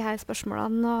i de her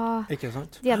spørsmålene, og ikke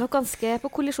sant? De er nok ganske på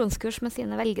kollisjonskurs med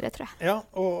sine velgere, tror jeg. Ja,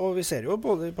 og vi ser jo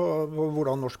både på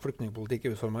hvordan norsk flyktningpolitikk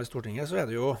er utformet i Stortinget, så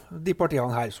er det jo de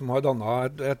partiene her som har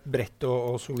dannet et bredt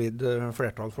og solid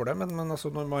flertall for det, men altså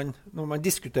når man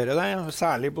diskuterer det,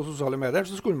 særlig på sosiale medier,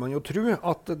 så skulle man jo tro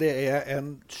at det er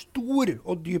en stor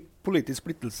og dyp politisk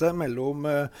splittelse mellom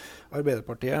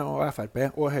Arbeiderpartiet og FrP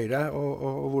og Høyre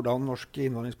og hvordan norsk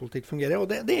innvandringspolitikk fungerer,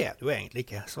 og det er det jo egentlig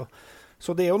ikke.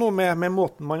 Så det er jo noe med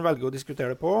måten man velger å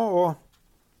diskutere det på, og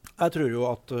jeg tror jo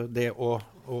at det å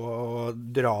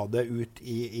dra det ut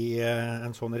i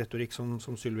en sånn retorikk som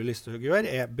Sylvi Listhaug gjør,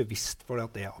 er bevisst for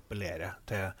at det appellerer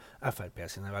til FrP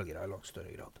sine velgere i langt større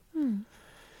grad.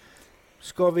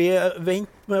 Skal vi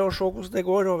vente med å se hvordan det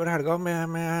går over helga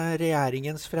med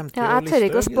regjeringens fremtid og Listhaug? Jeg tør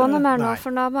ikke å spå noe mer nå,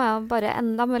 for da må jeg bare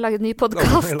lage en ny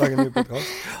podcast.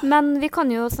 Men vi kan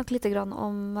jo snakke litt grann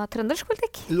om trøndersk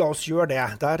politikk. La oss gjøre det.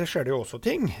 Der skjer det jo også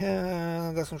ting.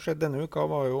 Det som skjedde denne uka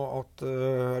var jo at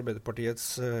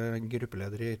Arbeiderpartiets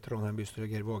gruppeleder i Trondheim bystyre,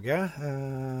 Geir Våge,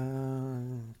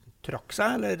 trakk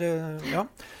seg, eller ja,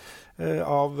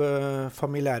 av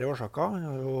familiære årsaker. Jeg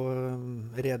har jo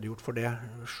redegjort for det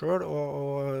selv,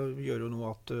 og gjør jo nå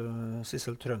at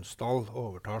Sissel Trønsdal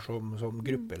overtar som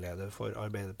gruppeleder for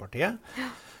Arbeiderpartiet.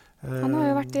 Han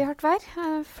har jo vært i hardt vær.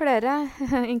 Flere,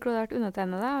 inkludert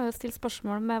undertegnede, har jo stilt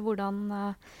spørsmål med hvordan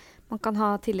man kan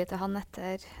ha tillit til han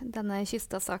etter denne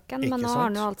Kystad-saken. Men nå har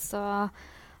han jo altså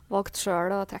valgt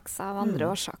selv å trekke seg av andre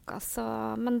årsaker. Så,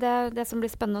 men det som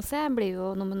blir spennende å se, blir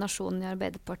jo nominasjonen i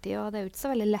Arbeiderpartiet, og det er jo ikke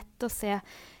så veldig lett å se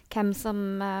hvem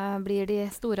som blir de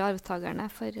store arvtagerne,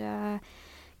 for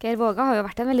Geir Våge har jo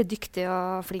vært en veldig dyktig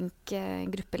og flink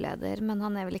gruppeleder, men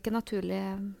han er vel ikke naturlig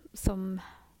som...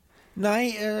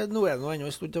 Nei, nå er det ennå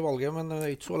en stund til valget, men det er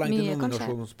ikke så lenge til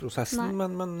nominasjonsprosessen.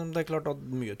 Men det er klart at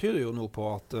mye tyder jo nå på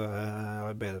at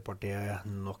Arbeiderpartiet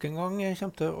nok en gang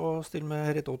kommer til å stille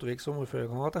med Rita Ottervik som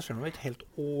ordførerkandidat. Jeg ser nå ikke helt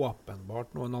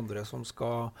åpenbart noen andre som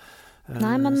skal seile opp.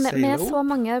 Nei, men med så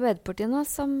mange Arbeiderpartiet nå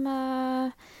som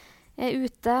er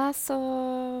ute,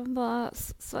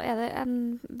 så er det en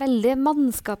veldig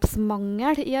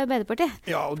mannskapsmangel i Arbeiderpartiet.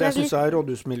 Ja, og det synes jeg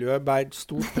rådhusmiljøet bærer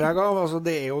stort preg av. Altså,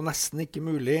 det er jo nesten ikke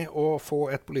mulig å få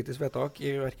et politisk vedtak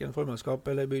i hverken formannskap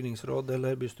eller bygningsråd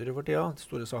eller bystyre for tida.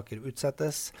 Store saker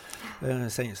utsettes,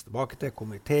 sendes tilbake til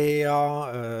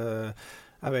komiteer.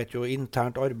 Jeg vet jo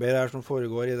internt arbeid der som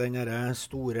foregår i den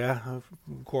store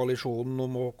koalisjonen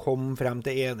om å komme frem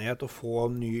til enighet og få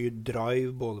ny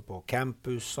drive både på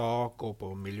campussak og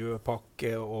på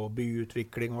miljøpakke og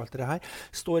byutvikling og alt det her,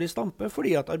 står i stampe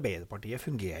fordi at Arbeiderpartiet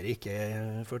fungerer ikke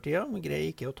for tida. Man greier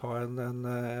ikke å ta en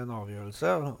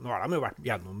avgjørelse. Nå har de jo vært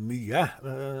gjennom mye,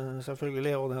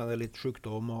 selvfølgelig, og det er litt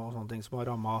sykdom og sånne ting som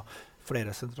har rammet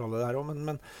flere sentrale der også,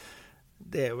 men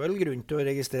det er vel grunn til å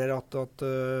registrere at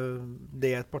det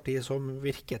er et parti som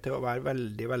virker til å være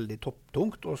veldig, veldig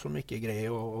topptungt, og som ikke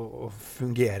greier å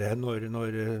fungere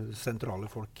når sentrale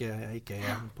folk ikke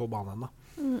er på banen.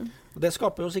 Det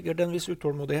skaper jo sikkert en viss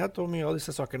utålmodighet, og mye av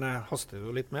disse sakene haster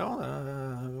jo litt med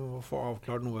å få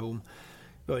avklart noe om.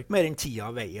 Vi har ikke mer enn 10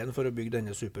 av veien for å bygge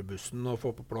denne superbussen og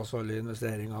få på plass alle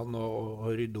investeringene og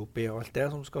rydde opp i alt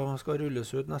det som skal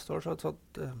rulles ut neste år. Så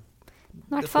i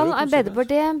hvert fall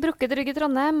Arbeiderpartiet brukket rygg i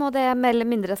Trondheim, og det er mer eller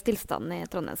mindre stillstand i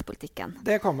Trondheimspolitikken.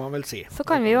 Det kan man vel si. Så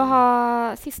kan vi jo ha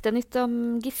siste nytt om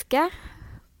Giske.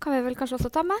 Kan vi vel kanskje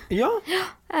også ta med? Ja.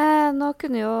 Nå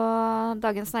kunne jo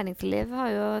Dagens Næringsliv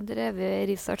har jo drevet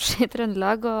research i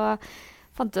Trøndelag, og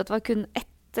fant ut at det var kun ett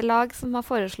lag som har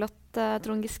foreslått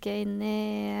Trond Giske inn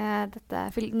i dette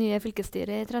nye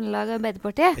fylkesstyret i Trøndelag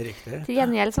Arbeiderpartiet. Riktig. Til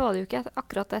gjengjeld så var det jo ikke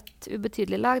akkurat et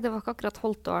ubetydelig lag. Det var ikke akkurat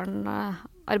Holtålen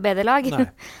arbeiderlag.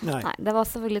 Nei. Det var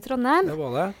selvfølgelig Trondheim. Det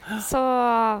var det. Så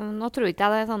nå tror ikke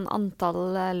jeg det sånn antall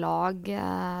lag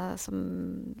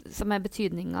som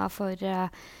betydninga for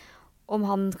om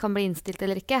han kan bli innstilt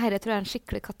eller ikke. Her tror jeg en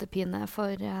skikkelig kattepine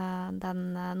for den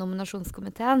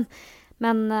nominasjonskomiteen.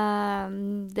 Men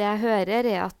det jeg hører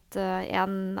at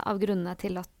en av grunnene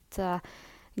til at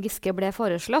Giske ble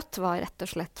foreslått, var rett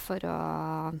og slett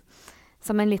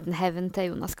som en liten hevn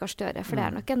til Jonas Gahr Støre. For det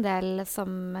nok en del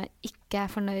som ikke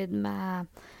fornøyd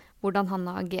med hvordan han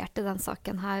har agert i den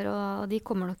saken her, og de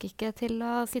kommer nok ikke til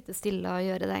å sitte stille og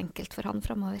gjøre det enkelt for han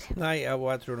fremover. Nei, og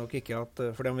jeg tror nok ikke at,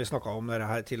 for det vi snakket om det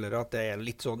her tidligere, at det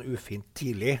litt sånn ufint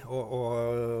tidlig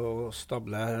å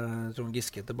stable Trond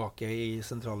Giske tilbake i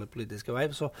sentrale politiske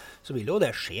verv, så vil jo det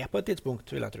skje på et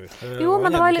tidspunkt, vil jeg tro. Jo,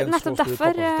 men det var nettopp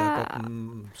derfor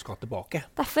skal tilbake.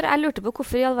 Derfor jeg lurte på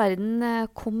hvorfor i all verden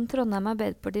kom Trondheim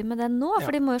Arbeiderparti med det nå,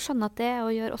 for de må jo skjønne at det å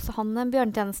gjøre også han en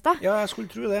bjørntjeneste. Ja, jeg skulle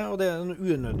tro det, og det en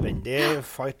unødvendig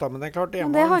fight da, men det klart, er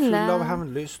man full av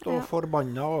hevnlyst og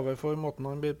forbannet overfor måten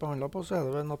han blir behandlet på, så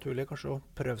det vel naturlig kanskje å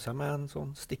prøve seg med en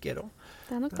sånn stikker også.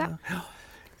 Det nok det. Ja.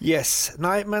 Yes.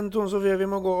 Nei, men Tone Sofie, vi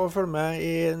må gå og følge med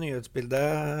i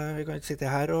nyhetsbildet. Vi kan ikke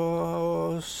sitte her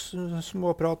og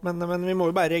småprate, men vi må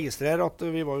jo bare registrere at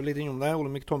vi var jo litt innom det.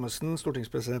 Olemic Thommessen,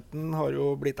 stortingspresidenten, har jo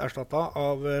blitt erstattet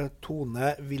av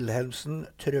Tone Wilhelmsen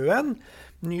Trøen,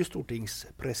 ny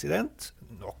stortingspresident.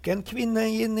 Nok en kvinne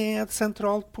inn i et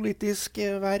sentralt politisk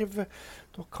verv.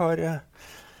 Dere har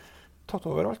tatt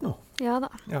over alt nå. Ja da.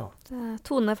 Ja.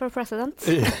 Tone for president.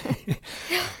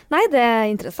 Nei, det er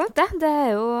interessant det. Det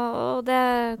er jo, og det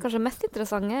kanskje mest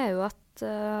interessante er jo at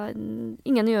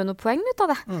ingen gjør noe poeng ut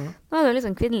av det. Nå er det jo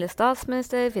liksom kvinnelig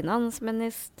statsminister,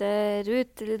 finansminister,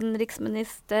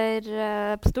 utenriksminister,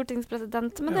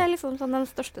 stortingspresident, men det er liksom sånn den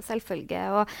største selvfølge.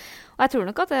 Og jeg tror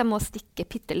nok at det må stikke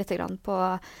bitte litt grann på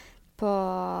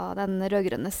den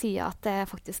rødgrønne siden at det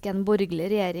faktisk er en borgerlig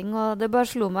regjering. Og det bare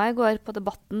slo meg i går på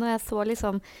debatten, og jeg så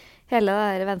liksom hele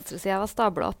der venstresiden var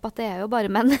stablet opp, at det er jo bare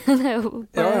menn. Det er jo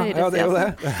på høyresiden. Ja, det er jo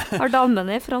det. Har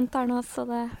damene i front her nå, så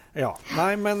det... Ja,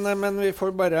 nei, men vi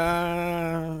får bare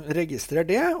registrere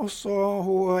det, og så,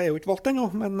 hun er jo ikke valgt ennå,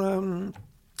 men...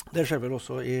 Det skjer vel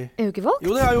også i... Er hun ikke valgt?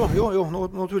 Jo, det er jo,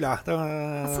 nå tuller jeg.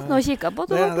 Jeg satt nå og kikket på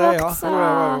at hun var valgt, så...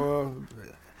 Ja,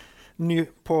 ny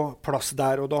på plass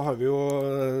der, og da har vi jo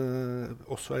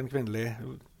også en kvinnelig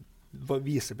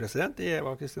visepresident i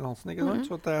Eva Kristin Hansen, ikke sant?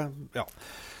 Så at det, ja.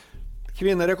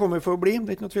 Kvinner kommer for å bli,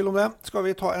 det er ikke noe tvil om det. Skal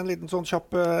vi ta en liten sånn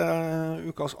kjapp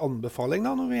ukas anbefaling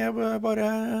da, når vi er bare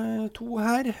to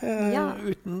her?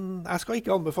 Jeg skal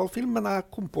ikke anbefale film, men jeg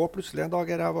kom på plutselig en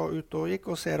dag her jeg var ute og gikk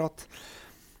og ser at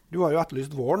du har jo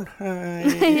etterlyst våren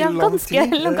i ja, lang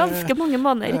tid. Ganske mange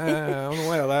måneder. Og nå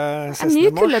er det 16. En ny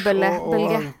kuldebølge. Og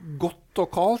godt og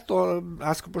kaldt, og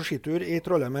jeg skal på skitur i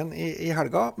Trollheimen i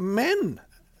helga. Men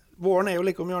våren er jo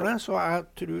like om hjørnet, så jeg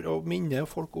tror å minne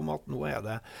folk om at nå er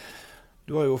det...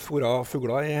 Du har jo fôret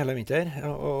fugler i hele vinter,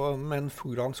 men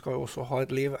fuglene skal jo også ha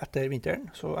et liv etter vinteren.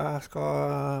 Så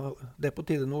det er på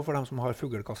tide nå for dem som har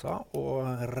fuglekasser å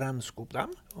renske opp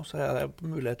dem. Og så er det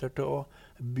muligheter til å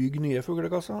bygge nye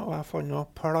fuglekasser. Og jeg fant noen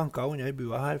planker under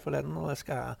bua her forleden, og det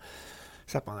skal jeg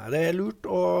sette meg ned. Det er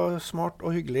lurt og smart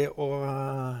og hyggelig å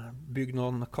bygge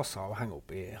noen kasser og henge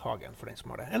opp i hagen for den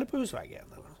som har det. Eller på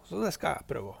husveggen. Så det skal jeg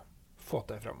prøve å få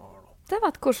til fremover nå. Det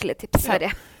var et koselig tips,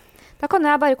 Harry. Ja. Da kan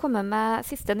jeg bare komme med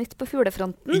siste nytt på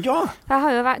fuglefronten. Ja! Jeg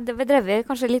har jo drevet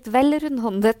kanskje litt vel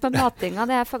rundhåndet med mating av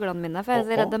de fuglene mine, for jeg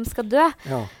er redd de skal dø.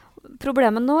 Ja.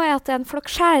 Problemet nå er at det er en flokk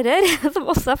skjærer som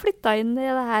også har flyttet inn i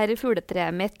det her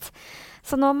fugletreet mitt.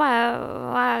 Så nå må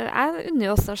jeg unner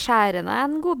jo også skjærene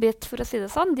en god bit, for å si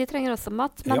det sånn. De trenger også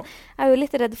mat, men jeg er jo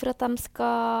litt redd for at de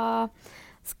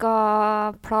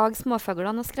skal plage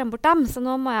småfuglene og skremme bort dem. Så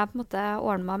nå må jeg på en måte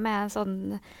ordne meg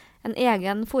med en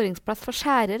egen fôringsplass for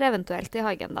skjærer eventuelt i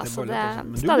hagen. Da. Så det er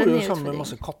men du bor jo sammen med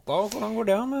masse katter, og hvordan går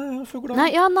det med fugler? Nei,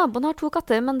 ja, naboen har 2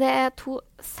 katter, men det er 2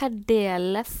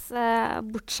 særdeles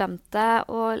bortskjemte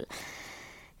og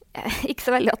ikke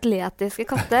så veldig atletiske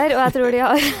katter, og jeg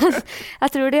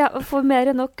tror de får mer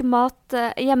enn nok mat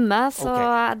hjemme, så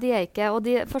de er ikke, og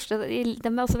de er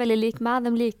også veldig like meg,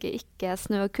 de liker ikke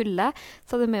snø og kulde,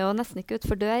 så de er jo nesten ikke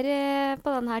utenfor dør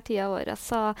på denne tiden av året,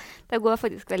 så det går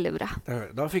faktisk veldig bra.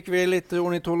 Da fikk vi litt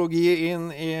ornitologi inn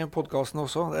i podcasten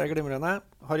også, det er glimrende.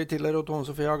 Harry Tiller og Tone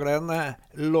Sofie Haglen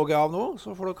logger av nå,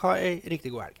 så får dere ha en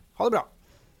riktig god helg. Ha det bra!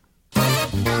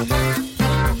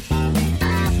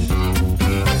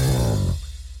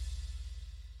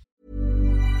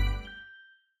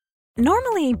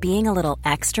 Normally, being a little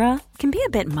extra can be a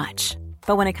bit much,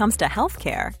 but when it comes to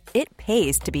healthcare, it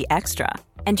pays to be extra.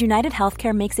 And United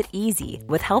Healthcare makes it easy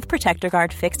with Health Protector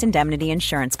Guard fixed indemnity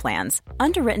insurance plans.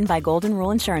 Underwritten by Golden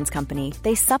Rule Insurance Company,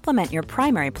 they supplement your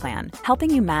primary plan, helping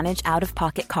you manage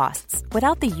out-of-pocket costs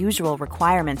without the usual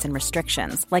requirements and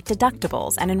restrictions like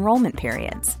deductibles and enrollment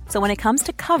periods. So when it comes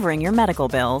to covering your medical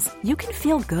bills, you can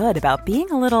feel good about being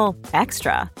a little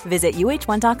extra. Visit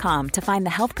uh1.com to find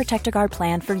the Health Protector Guard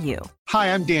plan for you.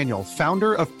 Hi, I'm Daniel,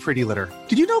 founder of Pretty Litter.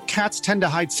 Did you know cats tend to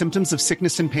hide symptoms of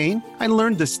sickness and pain? I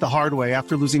learned this the hard way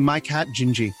after losing my cat,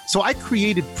 Gingy. So I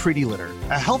created Pretty Litter,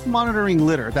 a health monitoring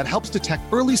litter that helps detect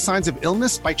early signs of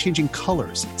illness by changing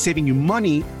colors, saving you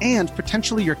money and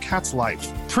potentially your cat's life.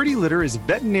 Pretty Litter is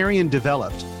veterinarian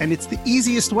developed, and it's the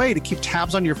easiest way to keep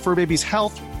tabs on your fur baby's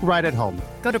health right at home.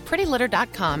 Go to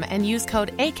prettylitter.com and use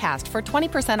code ACAST for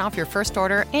 20% off your first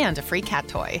order and a free cat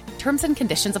toy. Terms and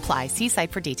conditions apply. See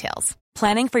site for details.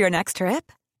 Planning for your next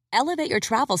trip? Elevate your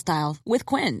travel style with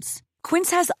Quince.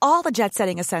 Quince has all the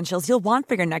jet-setting essentials you'll want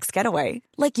for your next getaway,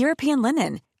 like European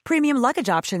linen, premium luggage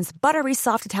options, buttery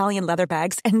soft Italian leather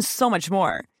bags, and so much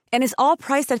more. And is all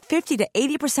priced at 50 to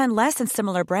 80% less than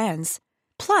similar brands.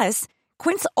 Plus,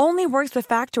 Quince only works with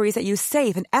factories that use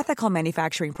safe and ethical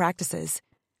manufacturing practices.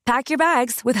 Pack your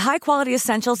bags with high-quality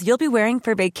essentials you'll be wearing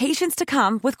for vacations to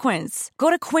come with Quince.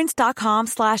 Go to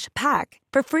quince.com/pack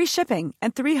for free shipping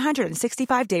and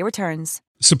 365-day returns.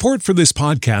 Support for this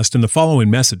podcast and the following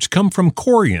message come from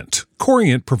Corient.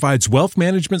 Corient provides wealth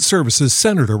management services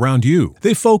centered around you.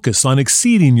 They focus on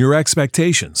exceeding your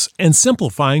expectations and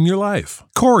simplifying your life.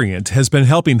 Corient has been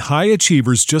helping high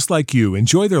achievers just like you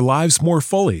enjoy their lives more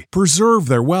fully, preserve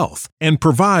their wealth, and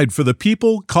provide for the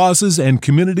people, causes, and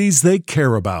communities they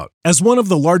care about. As one of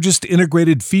the largest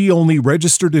integrated fee-only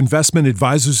registered investment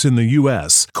advisors in the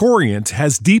U.S., Corient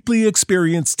has deeply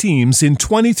experienced teams in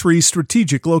 23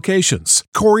 strategic locations.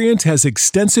 Corient has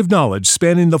extensive knowledge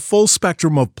spanning the full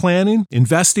spectrum of planning,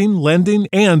 investing, lending,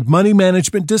 and money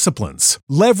management disciplines.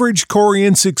 Leverage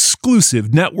Corient's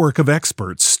exclusive network of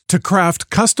experts to craft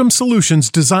custom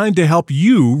solutions designed to help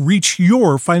you reach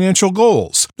your financial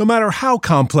goals, no matter how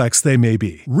complex they may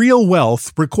be. Real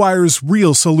wealth requires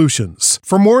real solutions.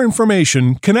 For more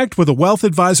information, connect with a wealth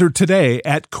advisor today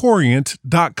at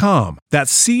Corient.com.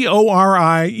 That's Corient.com.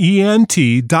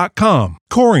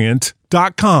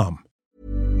 Corient.com.